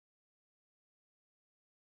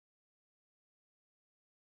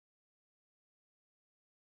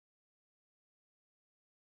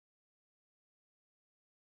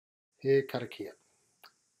He karakia,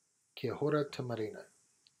 kia hora tamarino,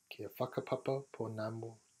 kia whakapapa po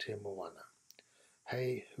namu te moana.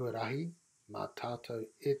 Hei huarahi, mā tātou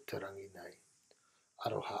e te rangi nei.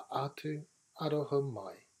 Aroha atu, aroha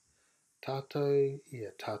mai. Tātou i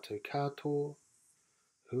a tātou katoa,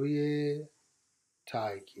 hui e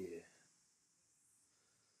tāikie.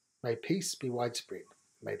 May peace be widespread.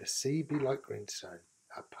 May the sea be like greenstone,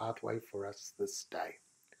 a pathway for us this day.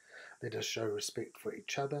 Let us show respect for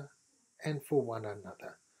each other and for one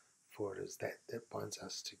another, for it is that that binds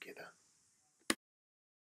us together.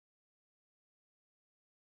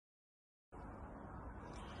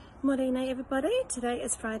 Morena everybody, today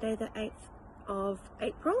is Friday the 8th of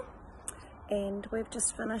April and we've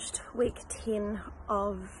just finished week 10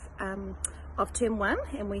 of term 1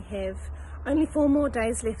 and we have only 4 more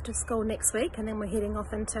days left of school next week and then we're heading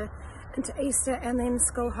off into Easter and then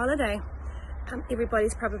school holiday.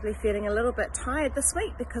 Everybody's probably feeling a little bit tired this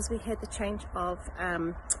week because we had the change of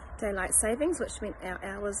daylight savings, which meant our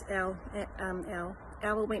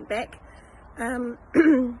hour went back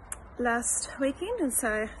last weekend, and so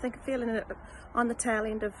I think I'm feeling it on the tail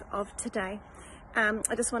end of today.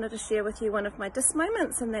 I just wanted to share with you one of my dis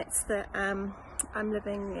moments, and that's that I'm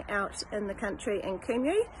living out in the country in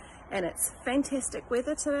Kumu and it's fantastic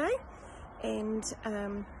weather today, and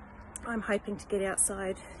I'm hoping to get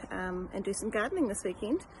outside and do some gardening this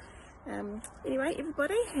weekend. Anyway,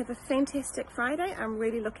 everybody have a fantastic Friday. I'm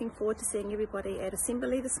really looking forward to seeing everybody at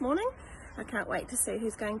Assembly this morning. I can't wait to see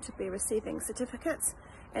who's going to be receiving certificates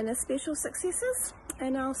and their special successes,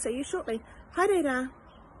 and I'll see you shortly. Haere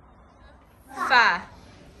Fa.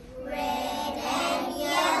 Red and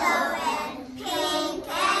yellow and pink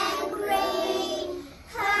and green,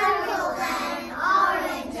 purple and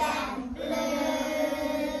orange and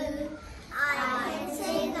blue. I can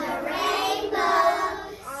sing the rainbow,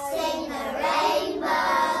 sing the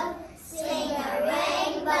rainbow, sing a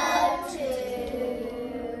rainbow too.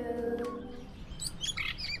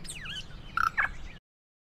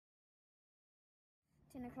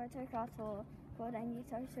 Tēnā koutou katoa, ko rangi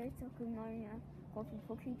tautou toku maunga, ko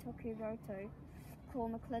pupuki toku roto, ko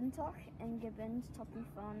McClintock and Gibbons toku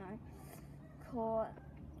whānau, ko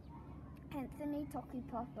Anthony toku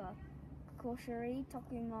papa, ko Cherie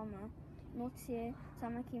toku mama, no te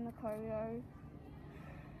Tamaki Makaurau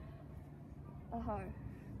aho,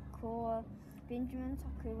 ko Benjamin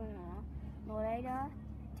toku ingoa, no reira,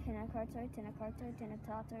 tēnā koutou, tēnā koutou, tēnā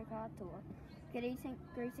tātou katoa.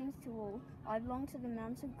 Greetings to all. I belong to the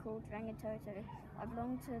mountain called Rangitoto. I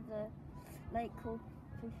belong to the lake called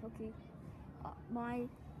Pupuki. My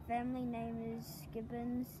family name is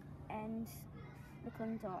Gibbons and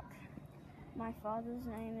McClintock. My father's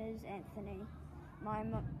name is Anthony. My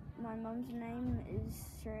mum's name is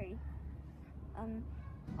Cherie.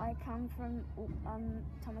 I come from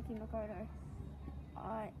Tamaki Makaurau.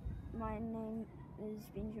 My name is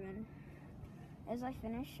Benjamin. As I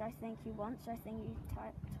finish, I thank you once, I thank you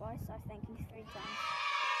twice, I thank you 3 times.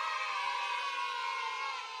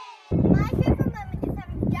 My favourite moment is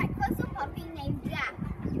having Jack Russell puppy named Jack.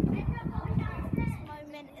 My favourite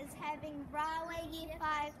moment is having Railway Year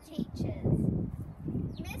 5 teachers.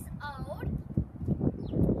 Miss Old,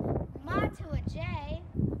 Matua J,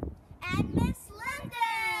 and Miss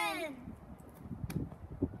Linden.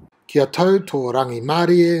 Kia tau tō rangi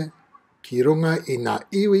Mārie, ki runga i ngā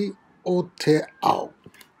iwi o te ao.